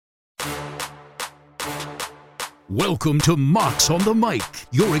Welcome to Mocs on the Mic,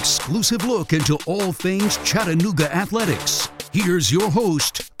 your exclusive look into all things Chattanooga athletics. Here's your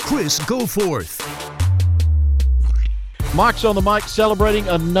host, Chris Goforth. Mocs on the Mic celebrating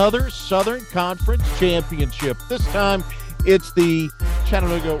another Southern Conference championship. This time, it's the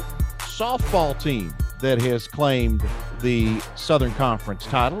Chattanooga softball team that has claimed the Southern Conference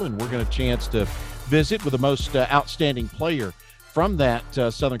title, and we're going to chance to visit with the most outstanding player from that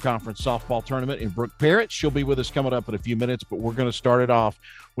Southern Conference softball tournament in Brooke Parrott. She'll be with us coming up in a few minutes, but we're going to start it off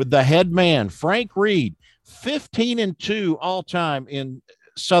with the head man, Frank Reed, 15-2 all-time in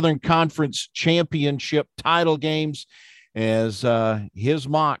Southern Conference championship title games as his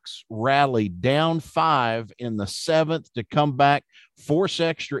Mocs rallied down 5 in the 7th to come back, force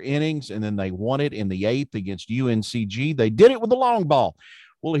extra innings, and then they won it in the 8th against UNCG. They did it with the long ball.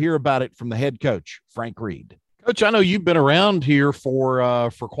 We'll hear about it from the head coach, Frank Reed. Coach, I know you've been around here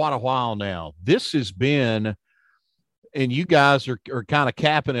for quite a while now. This has been, and you guys are kind of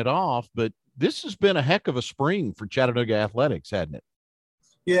capping it off, but this has been a heck of a spring for Chattanooga athletics, hasn't it?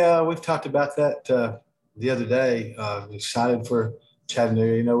 Yeah, we've talked about that the other day. Excited for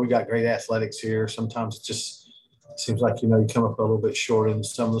Chattanooga. You know, we got great athletics here. Sometimes it just seems like, you come up a little bit short in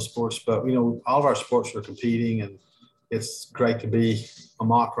some of the sports, but, all of our sports are competing, and it's great to be a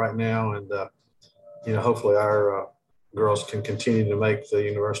Moc right now. And, hopefully our girls can continue to make the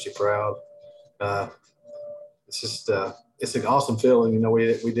university proud. It's just it's an awesome feeling.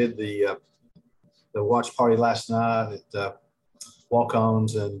 We did the watch party last night at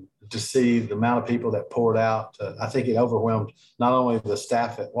walk-ons, and to see the amount of people that poured out, I think it overwhelmed not only the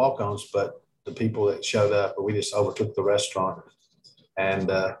staff at walk-ons, but the people that showed up. But we just overtook the restaurant.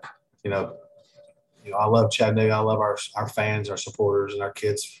 And, I love Chattanooga. I love our fans, our supporters, and our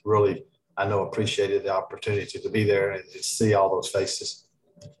kids really, I know, appreciated the opportunity to be there and see all those faces.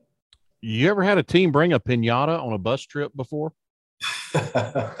 You ever had a team bring a piñata on a bus trip before?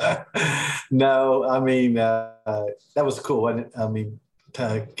 No, that was cool.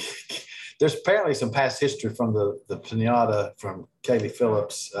 There's apparently some past history from the piñata from Kaylee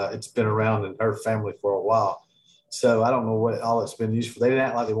Phillips. It's been around in her family for a while. So I don't know what all it's been used for. They didn't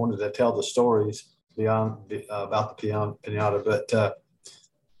act like they wanted to tell the stories about the piñata, but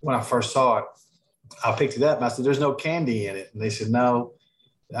when I first saw it, I picked it up and I said, "There's no candy in it." And they said, "No."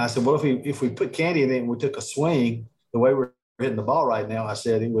 And I said, "Well, if we put candy in it and we took a swing, the way we're hitting the ball right now," I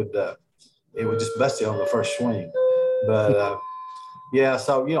said, it would just bust it on the first swing." But yeah,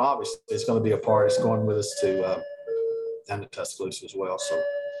 so obviously it's going to be a part. It's going with us to down to Tuscaloosa as well. So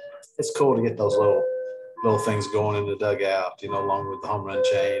it's cool to get those little things going in the dugout, along with the home run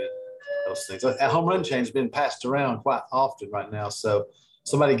chain and those things. That home run chain's been passed around quite often right now, so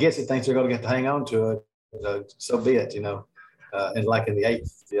somebody gets it, thinks they're going to get to hang on to it. So be it, and like in the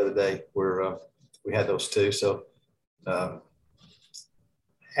 8th the other day where we had those two. So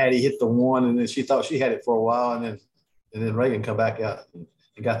Addie hit the one, and then she thought she had it for a while, and then Reagan come back out and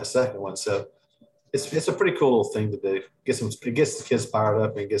got the second one. So it's a pretty cool little thing to do. It gets the kids fired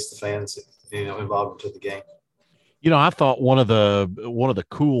up and gets the fans involved into the game. I thought one of the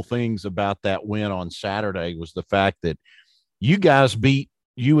cool things about that win on Saturday was the fact that you guys beat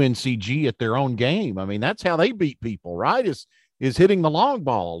UNCG at their own game. I mean, that's how they beat people, right? Is hitting the long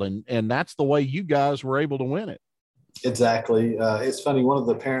ball, and that's the way you guys were able to win it. Exactly. It's funny. One of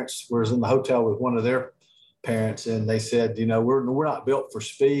the parents was in the hotel with one of their parents, and they said, we're not built for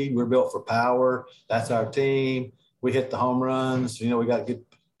speed. We're built for power. That's our team. We hit the home runs. We got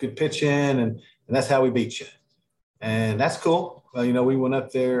good pitching, and that's how we beat you. And that's cool. We went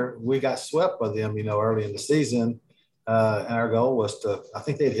up there. We got swept by them, early in the season. And our goal was I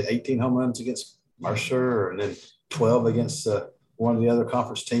think they hit 18 home runs against Mercer, and then 12 against one of the other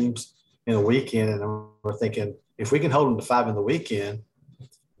conference teams in a weekend. And we're thinking, if we can hold them to 5 in the weekend,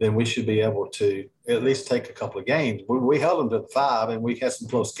 then we should be able to at least take a couple of games. We held them to the 5, and we had some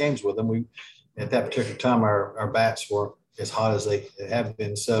close games with them. At that particular time, our bats were as hot as they have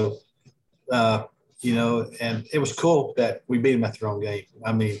been. So, and it was cool that we beat them at their own game.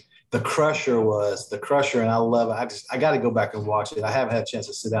 The crusher, and I love it. I got to go back and watch it. I haven't had a chance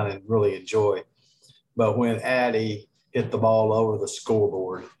to sit down and really enjoy. But when Addie hit the ball over the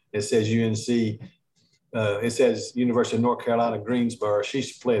scoreboard, it says UNC, it says University of North Carolina, Greensboro. She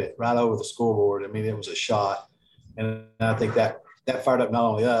split it right over the scoreboard. It was a shot. And I think that fired up not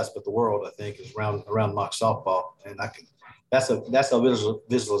only us, but the world, I think, is around Moc softball. And that's a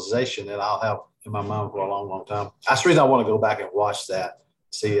visualization that I'll have in my mind for a long, long time. That's the reason I want to go back and watch that.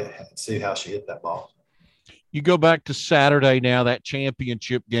 See how she hit that ball. You go back to Saturday now, that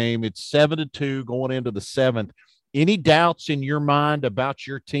championship game. It's 7-2 going into the 7th. Any doubts in your mind about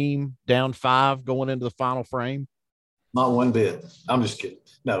your team down 5 going into the final frame? Not one bit. I'm just kidding.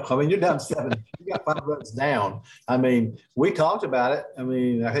 No, I mean, you're down 7. You got 5 runs down. I mean, we talked about it. I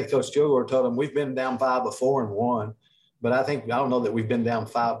mean, I think Coach Kilgore told them we've been down 5 before and won. But I don't know that we've been down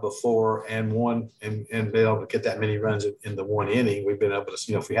 5 before and won and been able to get that many runs in the one inning. We've been able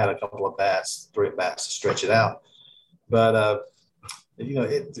to, if we had a couple of bats, 3 at bats to stretch it out. But,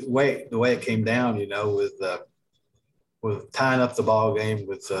 the way it came down, with tying up the ball game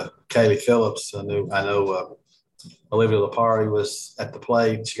with Kaylee Phillips, I know Olivia Lapari was at the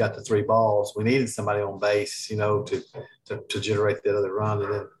plate. She got the 3 balls. We needed somebody on base, to generate the other run.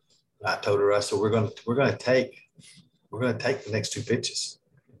 And then I told her, I said, we're going to take the next 2 pitches.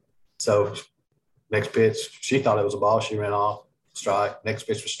 So next pitch, she thought it was a ball. She ran off, strike. Next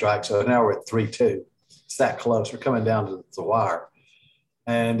pitch was strike. So now we're at 3-2. It's that close. We're coming down to the wire.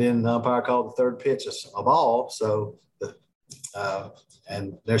 And then the umpire called the 3rd pitch a ball. So,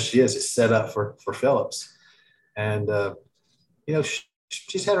 and there she is. It's set up for Phillips. And,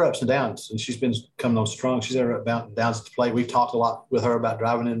 she's had her ups and downs, and she's been coming on strong. She's had her ups and downs at the plate. We've talked a lot with her about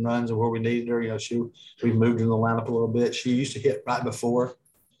driving in runs and where we needed her. We've moved her in the lineup a little bit. She used to hit right before.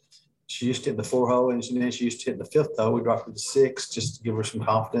 She used to hit the 4 hole, and then she used to hit the 5th hole. We dropped her to 6 just to give her some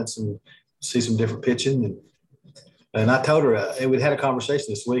confidence and see some different pitching. And I told her, we'd had a conversation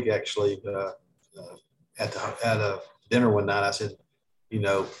this week actually at a dinner one night. I said, we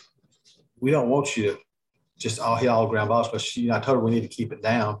don't want you to just hit all ground balls, because I told her we need to keep it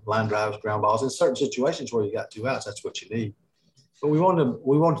down, line drives, ground balls. In certain situations where you got 2 outs, that's what you need. But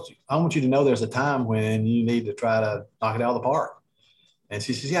I want you to know there's a time when you need to try to knock it out of the park. And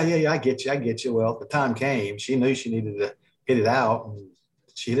she says, yeah, I get you. Well, the time came. She knew she needed to hit it out, and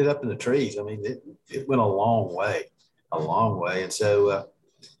she hit it up in the trees. I mean, it went a long way. And so,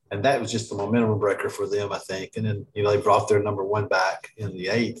 and that was just the momentum breaker for them, I think. And then, they brought their number 1 back in the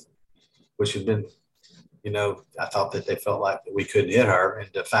 8th, which had been, I thought that they felt like we couldn't hit her. And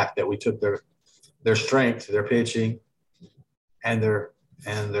the fact that we took their strength, their pitching, and their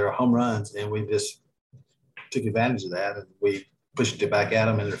home runs, and we just took advantage of that. And we pushed it back at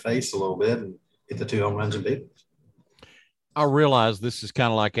them in their face a little bit and hit the 2 home runs and beat them. I realize this is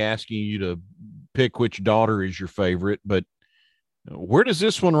kind of like asking you to pick which daughter is your favorite, but where does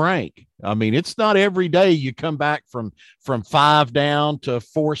this one rank? I mean, it's not every day you come back from 5 down to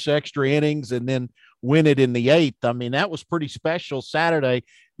force extra innings and then win it in the 8th. I mean, that was pretty special Saturday.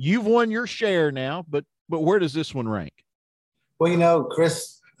 You've won your share now, but where does this one rank? Well,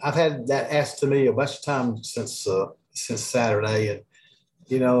 Chris, I've had that asked to me a bunch of times since Saturday, and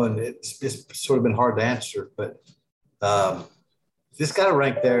and it's sort of been hard to answer, but this got to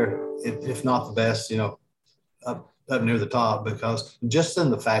rank there, if not the best, up near the top, because just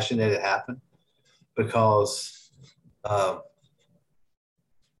in the fashion that it happened, because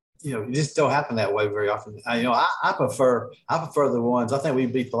it just don't happen that way very often. I prefer the ones. I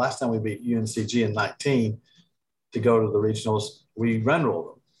think the last time we beat UNCG in 19 to go to the regionals, we run rolled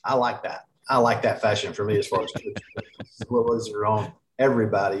them. I like that. I like that fashion for me as far as what was on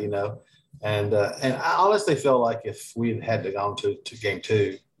everybody, And I honestly feel like if we had to go to game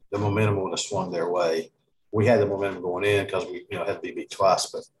 2, the momentum would have swung their way. We had the momentum going in because we had to be beat twice,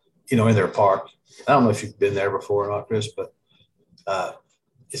 but in their park. I don't know if you've been there before or not, Chris, but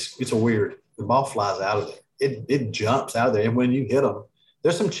it's a weird. The ball flies out of there. It jumps out of there, and when you hit them,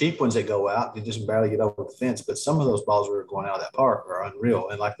 there's some cheap ones that go out. They just barely get over the fence, but some of those balls that are going out of that park are unreal.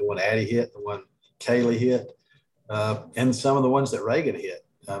 And like the one Addie hit, the one Kaylee hit, and some of the ones that Reagan hit.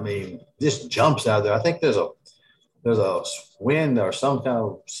 I mean, just jumps out of there. I think there's a wind or something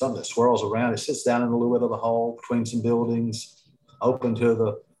that swirls around. It sits down in a little bit of the hole between some buildings, open to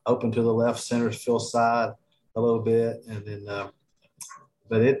the left center field side a little bit, and then.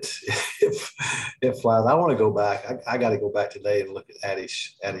 But it flies. I want to go back. I got to go back today and look at Addie's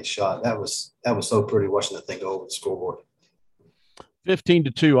shot. That was so pretty watching that thing go over the scoreboard.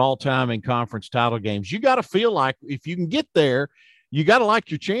 15-2 all time in conference title games. You got to feel like if you can get there, you got to like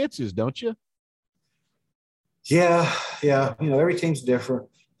your chances, don't you? Yeah. Every team's different,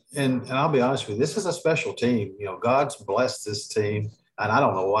 and I'll be honest with you, this is a special team. God's blessed this team, and I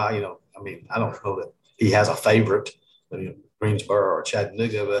don't know why. I don't know that he has a favorite. Greensboro or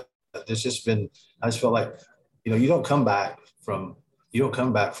Chattanooga, but there's just been. I just felt like, you don't come back from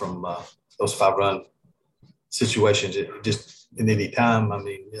those 5-run situations just in any time. I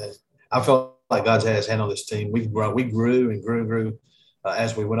mean, I felt like God's had His hand on this team. We grew and grew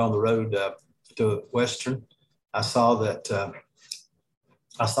as we went on the road to Western. I saw that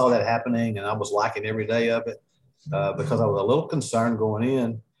happening, and I was liking every day of it because I was a little concerned going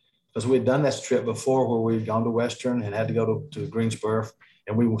in. Because we had done this trip before where we'd gone to Western and had to go to Greensboro,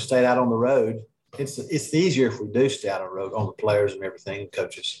 and we stayed out on the road it's easier if we do stay out on the road on the players and everything and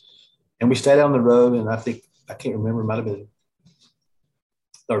coaches. And we stayed on the road, and I can't remember, it might have been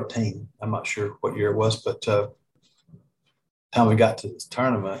 13. I'm not sure what year it was, but time we got to this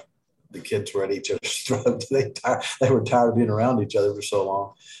tournament, the kids were at each other's throat. They were tired of being around each other for so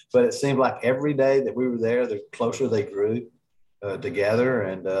long. But it seemed like every day that we were there, the closer they grew together.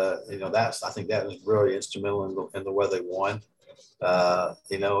 And, I think that was really instrumental in the way they won.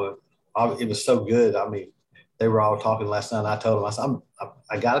 It was so good. I mean, they were all talking last night. And I told them, I said,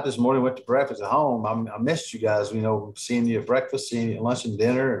 I got up this morning, went to breakfast at home. I missed you guys, seeing you at breakfast, seeing you at lunch and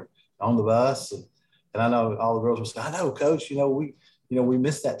dinner, on the bus. And I know all the girls would say, I know, Coach, we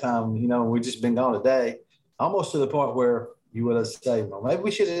missed that time, we've just been gone a day, almost to the point where you would have said, well, maybe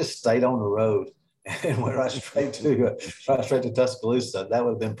we should have just stayed on the road and went right straight to Tuscaloosa. That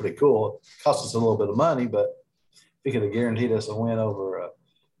would have been pretty cool. It cost us a little bit of money, but if he could have guaranteed us a win over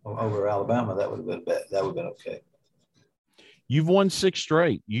Alabama, that would have been okay. You've won 6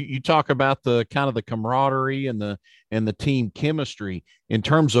 straight. You talk about the kind of the camaraderie and the team chemistry in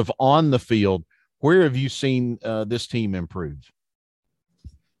terms of on the field. Where have you seen this team improve?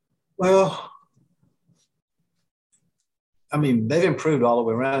 Well, I mean, they've improved all the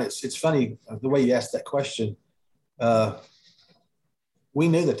way around. It's funny the way you asked that question. We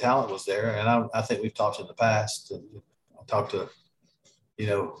knew the talent was there, and I think we've talked in the past. And I talked to,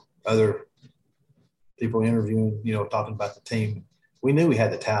 other people interviewing, talking about the team. We knew we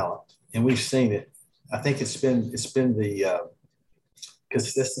had the talent, and we've seen it. I think it's been the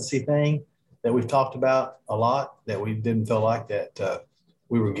consistency thing that we've talked about a lot that we didn't feel like that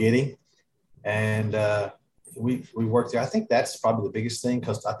we were getting. And we worked there. I think that's probably the biggest thing,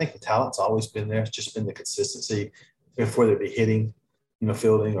 because I think the talent's always been there. It's just been the consistency, whether it be hitting,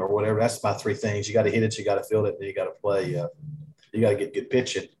 fielding or whatever. That's my 3 things. You got to hit it, you got to field it, and you got to play. You got to get good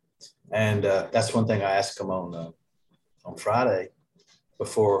pitching. And that's one thing I asked them on Friday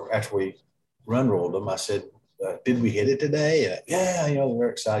after we run rolled them. I said, did we hit it today? And, yeah, they're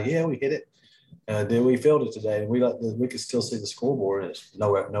excited. Yeah, we hit it. Did we field it today? And we could still see the scoreboard. And it's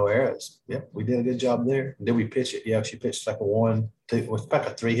no errors. Yeah, we did a good job there. Did we pitch it? Yeah, she pitched like a 1, 2, like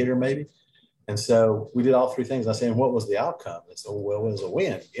a 3-hitter maybe. And so we did all 3 things. I said, what was the outcome? It's it was a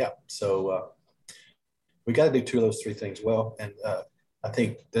win. Yeah. So we got to do 2 of those 3 things well. And I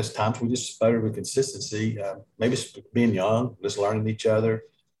think there's times we just sputtered with consistency. Maybe it's being young, just learning each other.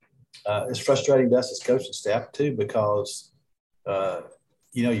 It's frustrating to us as coaching staff too, because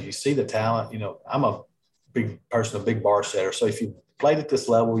you see the talent. I'm a big person, a big bar setter. So if you played at this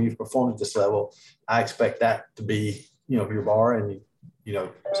level, you've performed at this level, I expect that to be, your bar. And,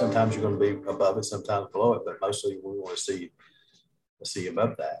 sometimes you're going to be above it, sometimes below it, but mostly we want to see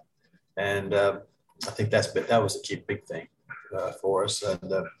above that. And I think that was a key big thing for us. And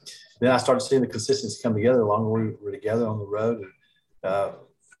then I started seeing the consistency come together the longer we were together on the road.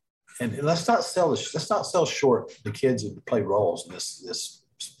 And let's not sell short the kids who play roles in this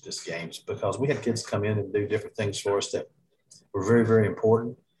games, because we had kids come in and do different things for us that were very, very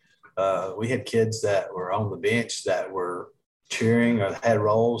important. We had kids that were on the bench that were cheering or had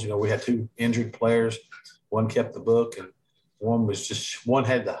roles. We had 2 injured players. One kept the book, and one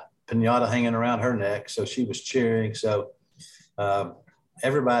had the piñata hanging around her neck, so she was cheering. So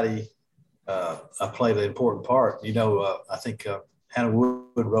everybody played an important part. I think Hannah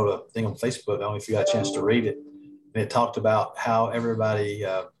Wood wrote a thing on Facebook. I don't know if you got a chance to read it. And it talked about how everybody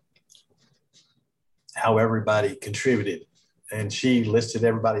contributed. And she listed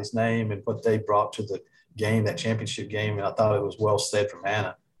everybody's name and what they brought to the game, that championship game. And I thought it was well said from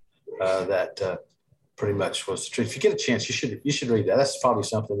Hannah that pretty much was the truth. If you get a chance, you should read that. That's probably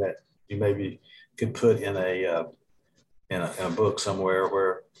something that you maybe could put in a book somewhere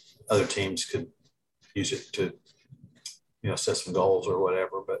where other teams could use it to, set some goals or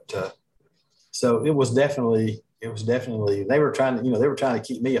whatever. But so it was definitely they were trying to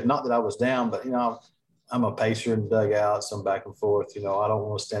keep me, if not that I was down, but I'm a pacer in the dugout, so I'm back and forth. I don't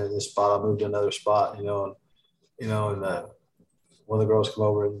want to stand in this spot. I moved to another spot, and one of the girls come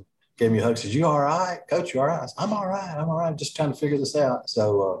over and gave me a hug. Says, "You all right, Coach? You all right?" I said, I'm all right. I'm just trying to figure this out.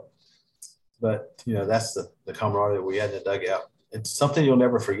 So, but that's the camaraderie that we had in the dugout. It's something you'll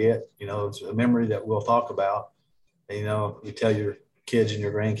never forget. It's a memory that we'll talk about. You tell your kids and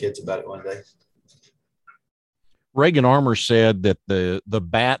your grandkids about it one day. Reagan Armour said that the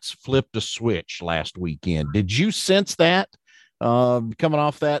Bats flipped a switch last weekend. Did you sense that coming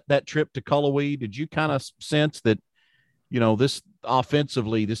off that trip to Cullowhee? Did you kind of sense that, this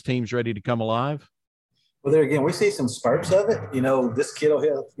offensively, this team's ready to come alive? Well, there again, we see some spurts of it. This kid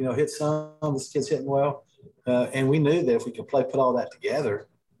will hit some. This kid's hitting well. And we knew that if we could put all that together,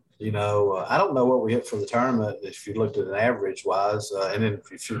 I don't know what we hit for the tournament if you looked at an average wise, and then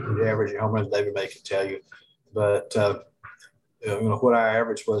if you average your home runs, David May can tell you. But what our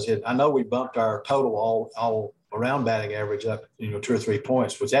average was hit. I know we bumped our total all around batting average up 2 or 3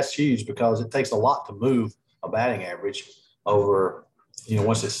 points, which that's huge because it takes a lot to move a batting average over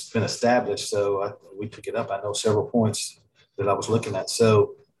once it's been established. So we took it up. I know several points that I was looking at.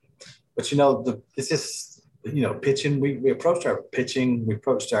 So, but it's just pitching. We approached our pitching. We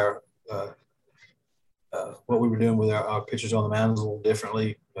approached our what we were doing with our pitchers on the mound a little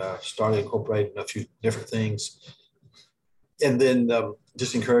differently. Started incorporating a few different things, and then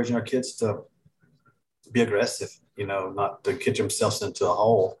just encouraging our kids to be aggressive. Not to get themselves into a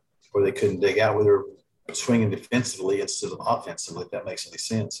hole where they couldn't dig out. Where they're swinging defensively instead of offensively, if that makes any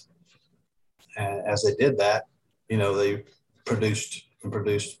sense. And as they did that, they produced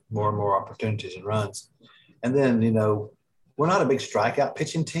more and more opportunities and runs. And then, we're not a big strikeout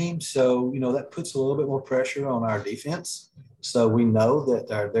pitching team. So, that puts a little bit more pressure on our defense. So we know that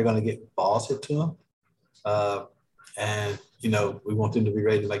they're going to get balls hit to them. And, we want them to be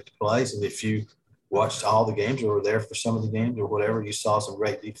ready to make the plays. And if you watched all the games or were there for some of the games or whatever, you saw some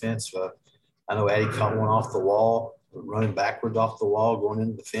great defense. I know Addie caught one off the wall, running backwards off the wall, going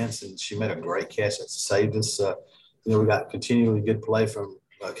into the fence, and she made a great catch that saved us. We got continually good play from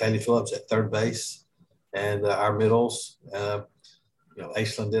Kaylee Phillips at third base and our middles.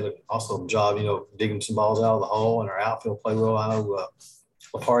 Aislinn did an awesome job, digging some balls out of the hole, and our outfield played well. I know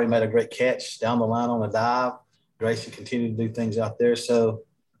Lapari made a great catch down the line on a dive. Gracie continued to do things out there. So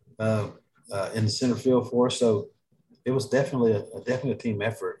in the center field for us. So it was definitely a team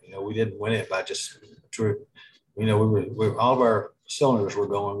effort. We didn't win it by just true. We all of our cylinders were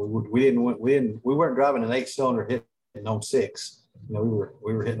going. We weren't driving an 8-cylinder hitting on 6. We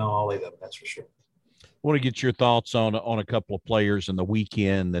were hitting on all 8 of them. That's for sure. I want to get your thoughts on a couple of players in the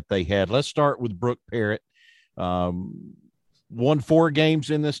weekend that they had. Let's start with Brooke Parrott. Won 4 games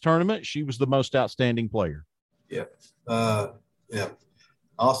in this tournament. She was the most outstanding player. Yeah. Yeah.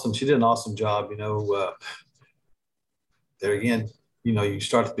 Awesome. She did an awesome job. There again, you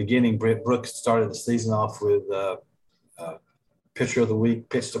start at the beginning. Brett Brooks started the season off with pitcher of the week,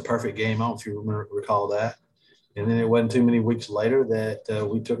 pitched a perfect game. I don't know if you recall that. And then it wasn't too many weeks later that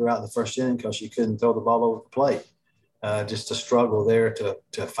we took her out in the first inning because she couldn't throw the ball over the plate. Just a struggle there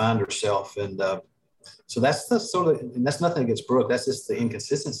to find herself. And so that's the sort of, and that's nothing against Brooke. That's just the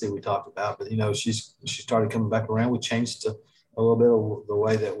inconsistency we talked about. But, she started coming back around. We changed a little bit of the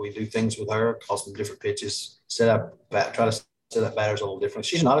way that we do things with her, call some different pitches, try to set up batters a little different.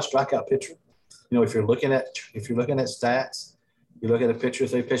 She's not a strikeout pitcher. If you're looking at stats, you look at a pitcher,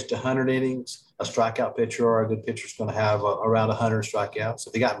 if they pitched 100 innings, a strikeout pitcher or a good pitcher is going to have around 100 strikeouts.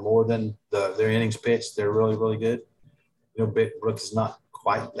 If they got more than their innings pitched, they're really, really good. Brooks is not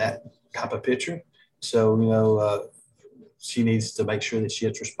quite that type of pitcher. So, she needs to make sure that she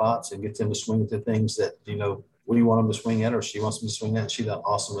hits her spots and gets them to swing at the things that, we want them to swing at, or she wants them to swing at. She done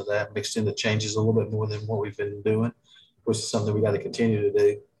awesome with that, mixed in the changes a little bit more than what we've been doing, which is something we got to continue to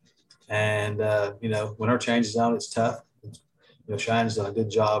do. And, when her changes on, it's tough. Shine's done a good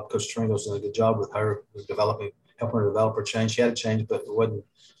job. Coach Tringo's done a good job with her helping her develop her change. She had a change, but it wasn't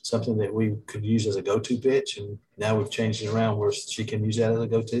something that we could use as a go-to pitch. And now we've changed it around where she can use that as a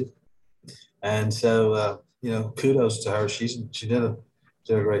go-to. And so, kudos to her. She did a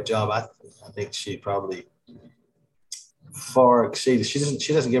great job. I think she probably far exceeded. She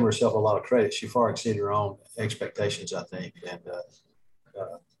doesn't give herself a lot of credit. She far exceeded her own expectations, I think. And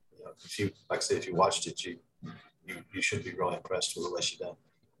if you watched it, you should be really impressed with the way she done.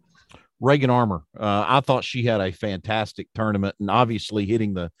 Reagan Armour, I thought she had a fantastic tournament, and obviously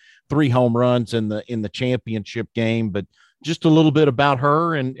hitting the 3 home runs in the championship game. But just a little bit about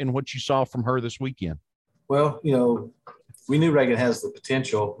her and what you saw from her this weekend. Well, we knew Reagan has the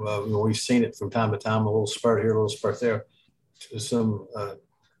potential. We've seen it from time to time, a little spurt here, a little spurt there. Some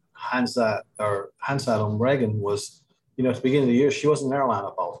hindsight on Reagan was, at the beginning of the year, she wasn't in our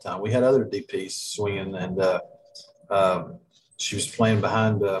lineup all the time. We had other DPs swinging, and she was playing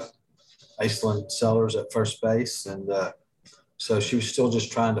behind Aislinn Sellers at first base, and so she was still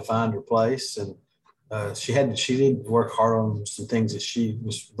just trying to find her place. And she did work hard on some things that she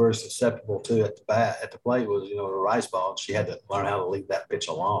was very susceptible to at the plate was, a rice ball. She had to learn how to leave that pitch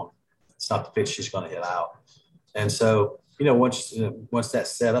alone. It's not the pitch she's going to hit out. And so, once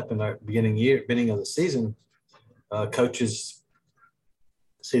that's set up in the beginning of the season, coaches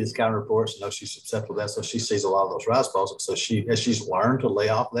see the scouting reports and know she's susceptible to that. So she sees a lot of those rice balls. And so as she's learned to lay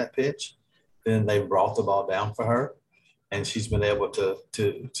off that pitch, then they brought the ball down for her, and she's been able to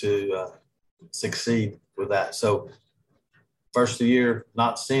succeed with that. So first of the year,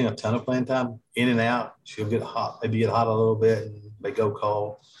 not seeing a ton of playing time, in and out. She'll get hot, maybe get hot a little bit, and they go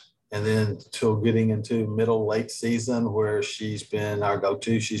cold. And then till getting into middle, late season where she's been our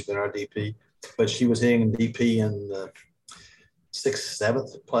go-to, she's been our DP. But she was hitting DP in the 6th,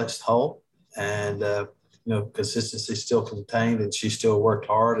 7th placed hole. And, consistency still contained, and she still worked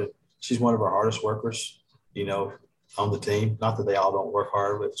hard. And she's one of our hardest workers, on the team. Not that they all don't work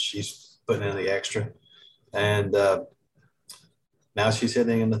hard, but she's putting in the extra. And now she's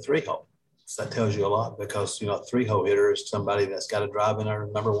hitting in the 3-hole. So that tells you a lot because, a 3-hole hitter is somebody that's got to drive in her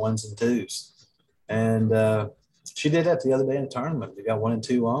number 1s and 2s. And she did that the other day in the tournament. We got 1 and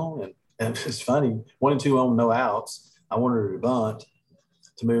 2 on, and it's funny, 1 and 2 on, no outs. I wanted her to bunt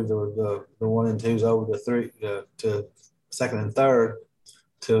to move the 1 and 2s over to 3 to 2nd and 3rd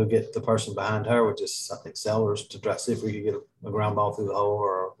to get the person behind her, which is, I think, Sellers, to try to see if we could get a ground ball through the hole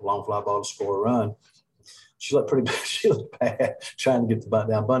or a long fly ball to score a run. She looked pretty bad. She looked bad trying to get the bunt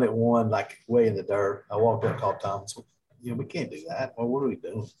down. Bunt at 1, like way in the dirt. I walked up, called Thomas. We can't do that. Well, what are we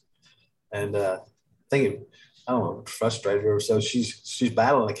doing? And I don't know, frustrated her. So she's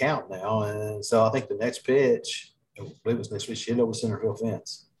battling the count now. And so I think the next pitch, I believe it was next week, she hit over center field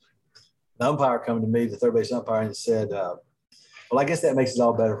fence. The umpire coming to me, the third base umpire, and said, well, I guess that makes it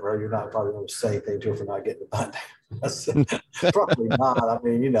all better for her. You're not probably going to say anything to her for not getting the bunt down. I said, probably not. I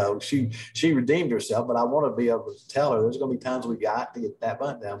mean, she redeemed herself, but I want to be able to tell her there's going to be times we got to get that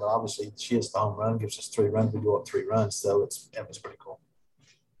bunt down. But obviously, she hits the home run, gives us 3 runs. We go up 3 runs. So that was pretty cool.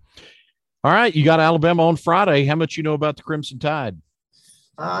 All right. You got Alabama on Friday. How much you know about the Crimson Tide?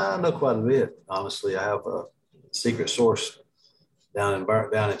 I know quite a bit. Honestly, I have a secret source down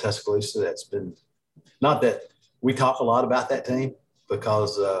in Tuscaloosa that's been – not that we talk a lot about that team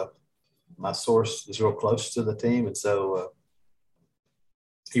because my source is real close to the team. And so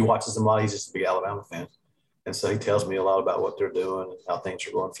he watches them a lot. He's just a big Alabama fan. And so he tells me a lot about what they're doing and how things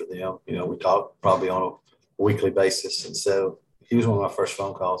are going for them. We talk probably on a weekly basis. And so he was one of my first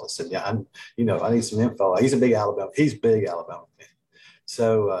phone calls. I said, yeah, I need some info. He's big Alabama fan.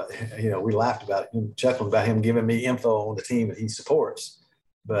 So, we laughed about it, chuckling about him giving me info on the team that he supports.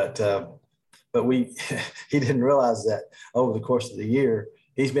 But he didn't realize that over the course of the year,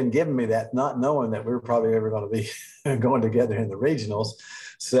 he's been giving me that, not knowing that we were probably ever going to be going together in the regionals.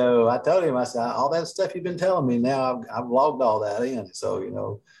 So I told him, I said, all that stuff you've been telling me now, I've logged all that in.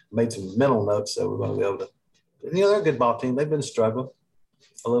 So, made some mental notes. So we're going to be able to, they're a good ball team. They've been struggling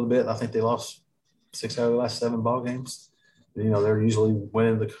a little bit. I think they lost 6 out of the last 7 ball games. They're usually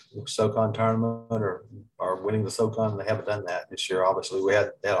winning the SoCon tournament or winning the SoCon. They haven't done that this year. Obviously, we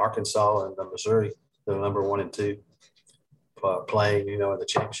had Arkansas and Missouri, the number 1 and 2, playing, in the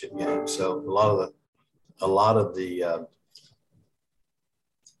championship game. So a lot of the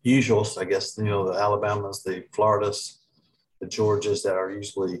usuals, I guess, the Alabamas, the Floridas, the Georgias that are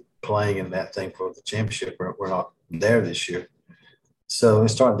usually playing in that thing for the championship, we're not there this year. So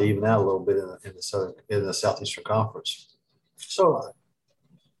it's starting to even out a little bit in the Southeastern Conference. So,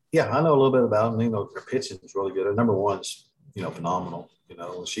 yeah, I know a little bit about them. Their pitching is really good. Their number 1 is, phenomenal.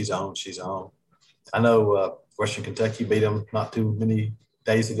 She's on. I know Western Kentucky beat them not too many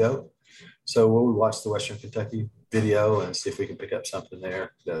days ago. So we'll watch the Western Kentucky video and see if we can pick up something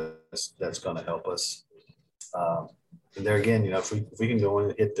there that's going to help us. And there again, if we can go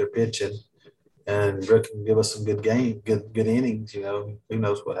in and hit their pitching and Rick can give us some good innings, who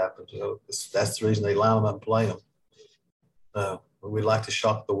knows what happens. That's the reason they line them up and play them. We'd like to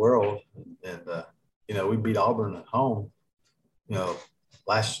shock the world, and we beat Auburn at home,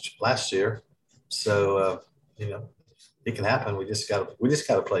 last year. So it can happen. We just got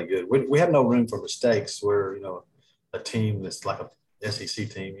to play good. We have no room for mistakes. We're a team that's like a SEC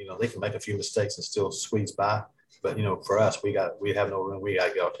team. They can make a few mistakes and still squeeze by. But for us, we have no room. We got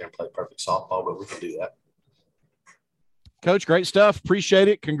to go out there and play perfect softball, but we can do that. Coach, great stuff. Appreciate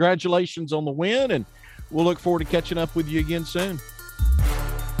it. Congratulations on the win, and we'll look forward to catching up with you again soon.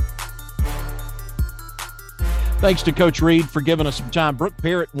 Thanks to Coach Reed for giving us some time. Brooke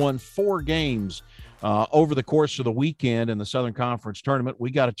Parrott won 4 games over the course of the weekend in the Southern Conference tournament. We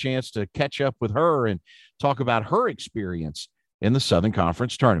got a chance to catch up with her and talk about her experience in the Southern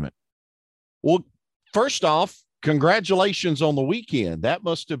Conference tournament. Well, first off, congratulations on the weekend. That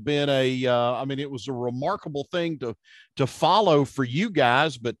must have been it was a remarkable thing to follow for you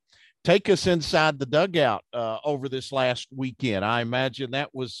guys, but take us inside the dugout over this last weekend. I imagine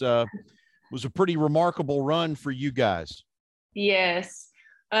that was a pretty remarkable run for you guys. Yes.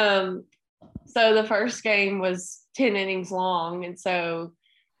 So the first game was 10 innings long. And so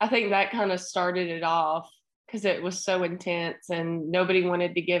I think that kind of started it off because it was so intense and nobody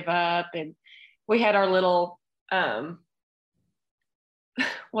wanted to give up. And we had our little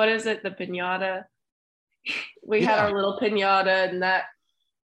what is it? The piñata. We had our little piñata, and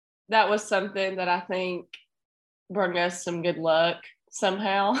that was something that I think brought us some good luck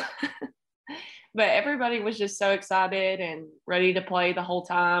somehow. But everybody was just so excited and ready to play the whole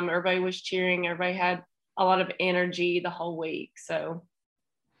time. Everybody was cheering. Everybody had a lot of energy the whole week. So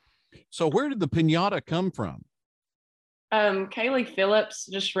where did the piñata come from? Kaylee Phillips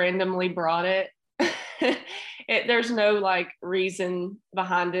just randomly brought it. There's no like reason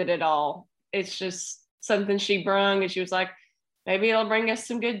behind it at all. It's just something she brung, and she was like, maybe it'll bring us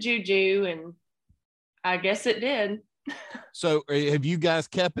some good juju. And I guess it did. So have you guys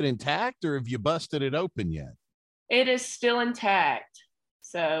kept it intact, or have you busted it open yet? It is still intact.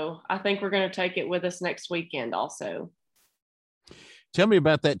 So I think we're going to take it with us next weekend also. Tell me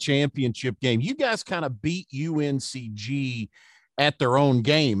about that championship game. You guys kind of beat UNCG at their own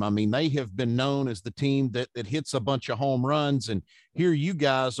game. I mean, they have been known as the team that hits a bunch of home runs, and here you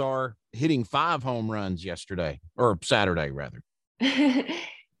guys are hitting 5 home runs yesterday, or Saturday rather.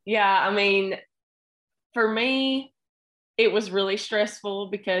 Yeah, I mean, for me, it was really stressful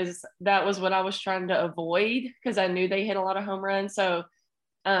because that was what I was trying to avoid, because I knew they hit a lot of home runs. So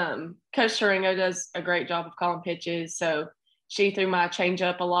Coach Tarango does a great job of calling pitches. So she threw my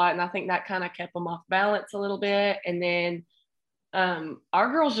changeup a lot, and I think that kind of kept them off balance a little bit. And then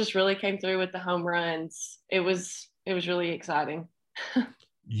our girls just really came through with the home runs. It was really exciting.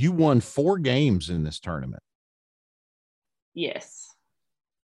 You won 4 games in this tournament. Yes.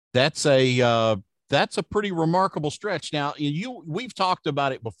 That's a pretty remarkable stretch. Now, we've talked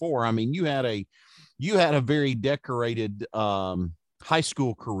about it before. I mean, you had a very decorated high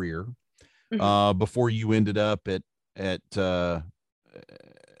school career before you ended up at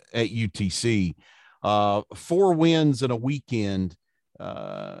UTC. 4 wins in a weekend.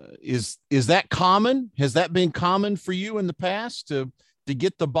 Is that common? Has that been common for you in the past to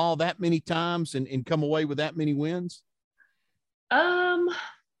get the ball that many times and come away with that many wins?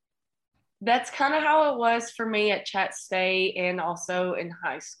 That's kind of how it was for me at Chat State and also in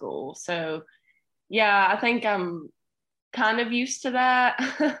high school. So yeah, I think I'm kind of used to that.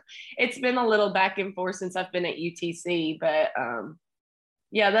 It's been a little back and forth since I've been at UTC, but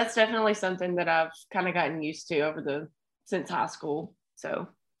yeah, that's definitely something that I've kind of gotten used to since high school. So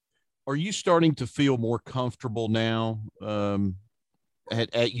are you starting to feel more comfortable now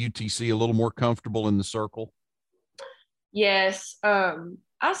at UTC, a little more comfortable in the circle? Yes.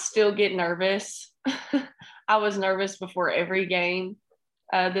 I still get nervous. I was nervous before every game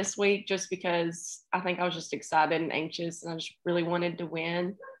this week, just because I think I was just excited and anxious, and I just really wanted to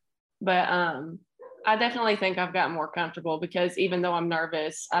win. But I definitely think I've gotten more comfortable, because even though I'm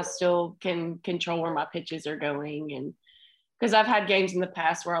nervous, I still can control where my pitches are going. And because I've had games in the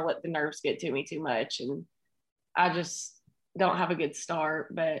past where I let the nerves get to me too much, and I just don't have a good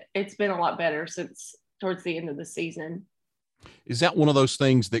start. But it's been a lot better since towards the end of the season. Is that one of those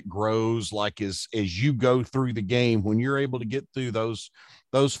things that grows, like as you go through the game, when you're able to get through those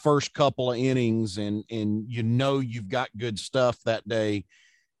first couple of innings and you've got good stuff that day?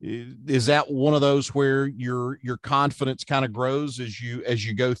 Is that one of those where your confidence kind of grows as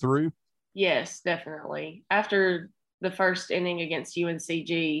you go through? Yes, definitely. After the first inning against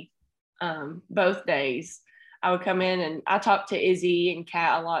UNCG, both days, I would come in and I talked to Izzy and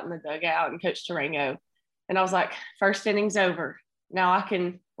Kat a lot in the dugout and Coach Tarango. And I was like, first inning's over. Now I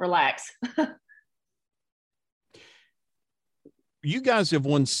can relax. You guys have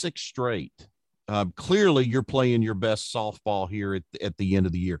won 6 straight. Clearly, you're playing your best softball here at the end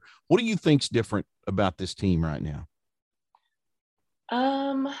of the year. What do you think's different about this team right now?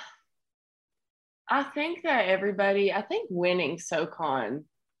 I think that I think winning SoCon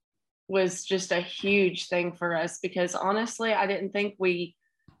was just a huge thing for us, because honestly, I didn't think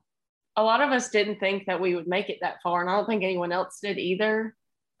a lot of us didn't think that we would make it that far, and I don't think anyone else did either.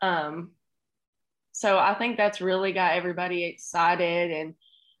 So I think that's really got everybody excited, and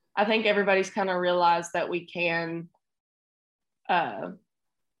I think everybody's kind of realized that we can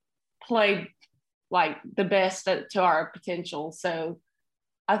play like the best to our potential. So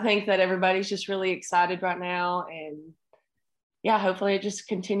I think that everybody's just really excited right now, and yeah, hopefully it just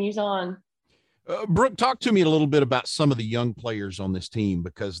continues on. Brooke, talk to me a little bit about some of the young players on this team,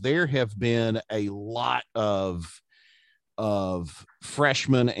 because there have been a lot of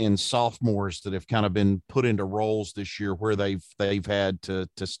freshmen and sophomores that have kind of been put into roles this year where they've had to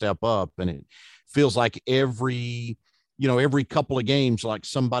step up, and it feels like every couple of games, like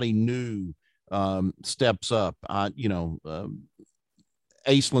somebody new steps up.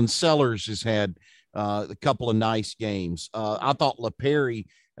 Aislinn Sellers has had a couple of nice games. I thought LaPerry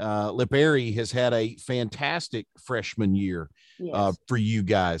Lipari has had a fantastic freshman year for you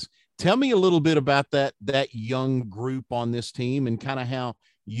guys. Tell me a little bit about that young group on this team and kind of how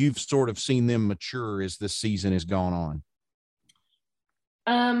you've sort of seen them mature as this season has gone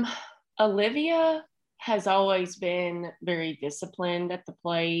on. Olivia has always been very disciplined at the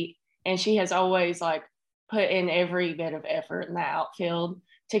plate, and she has always put in every bit of effort in the outfield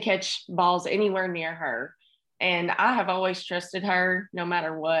to catch balls anywhere near her. And I have always trusted her no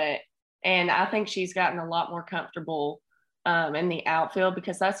matter what. And I think she's gotten a lot more comfortable in the outfield,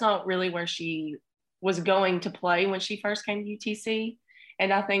 because that's not really where she was going to play when she first came to UTC.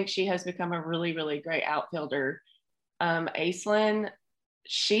 And I think she has become a really, really great outfielder. Aislinn,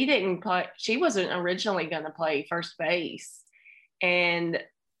 she didn't play. She wasn't originally going to play first base. And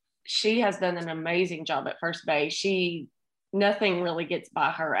she has done an amazing job at first base. Nothing really gets by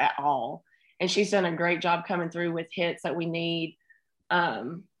her at all. And she's done a great job coming through with hits that we need,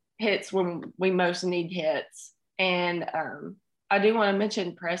 hits when we most need hits. And I do want to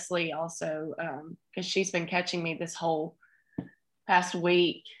mention Presley also, because she's been catching me this whole past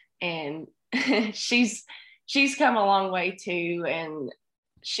week, and she's come a long way too. And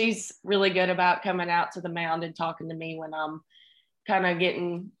she's really good about coming out to the mound and talking to me when I'm kind of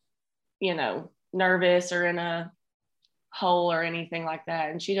getting, nervous or in a hole or anything like that.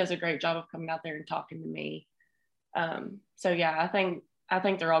 And she does a great job of coming out there and talking to me. So yeah, I think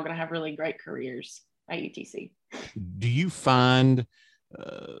they're all going to have really great careers at UTC. Do you find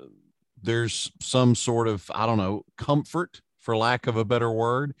there's some sort of, comfort, for lack of a better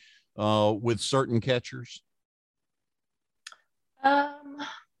word, with certain catchers?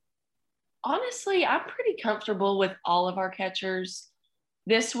 Honestly, I'm pretty comfortable with all of our catchers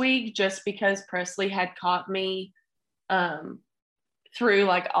this week, just because Presley had caught me through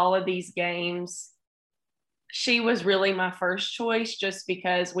all of these games. She was really my first choice, just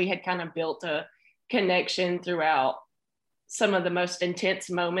because we had kind of built a connection throughout some of the most intense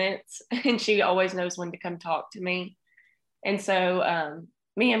moments, and she always knows when to come talk to me. And so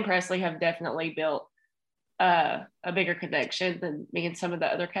me and Presley have definitely built a bigger connection than me and some of the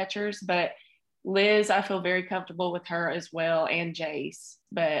other catchers. But Liz, I feel very comfortable with her as well, and Jace.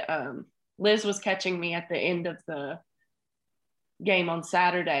 But Liz was catching me at the end of the game on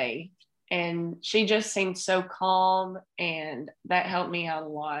Saturday, and she just seemed so calm, and that helped me out a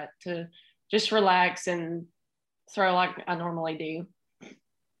lot to just relax and throw like I normally do.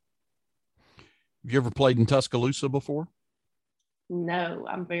 Have you ever played in Tuscaloosa before? No,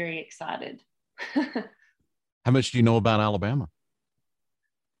 I'm very excited. How much do you know about Alabama?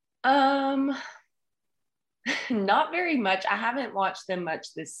 Not very much. I haven't watched them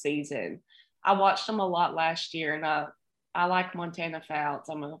much this season. I watched them a lot last year, and I like Montana Fouts.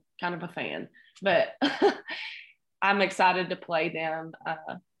 I'm kind of a fan, but I'm excited to play them.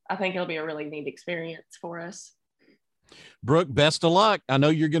 I think it'll be a really neat experience for us. Brooke, best of luck. I know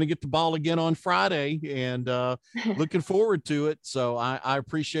you're going to get the ball again on Friday, and looking forward to it. So I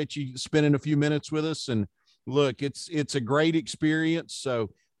appreciate you spending a few minutes with us. And look, it's a great experience. So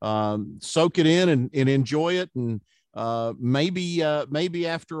soak it in and enjoy it. And maybe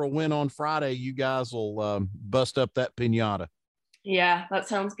after a win on Friday, you guys will bust up that piñata. Yeah, that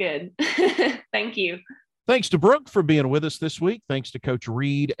sounds good. Thank you. Thanks to Brooke for being with us this week. Thanks to Coach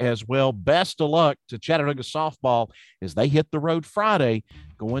Reed as well. Best of luck to Chattanooga softball as they hit the road Friday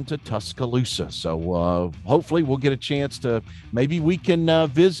going to Tuscaloosa. So hopefully we'll get a chance to, maybe we can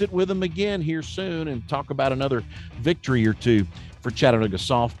visit with them again here soon and talk about another victory or two for Chattanooga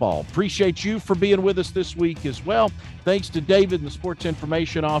softball. Appreciate you for being with us this week as well. Thanks to David in the Sports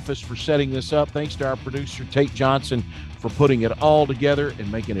Information Office for setting this up. Thanks to our producer, Tate Johnson, for putting it all together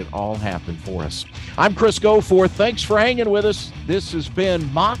and making it all happen for us. I'm Chris Goforth. Thanks for hanging with us. This has been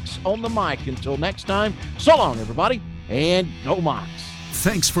Mocs on the Mic. Until next time, so long, everybody, and go Mocs.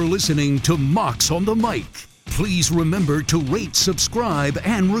 Thanks for listening to Mocs on the Mic. Please remember to rate, subscribe,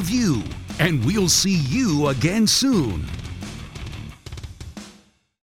 and review. And we'll see you again soon.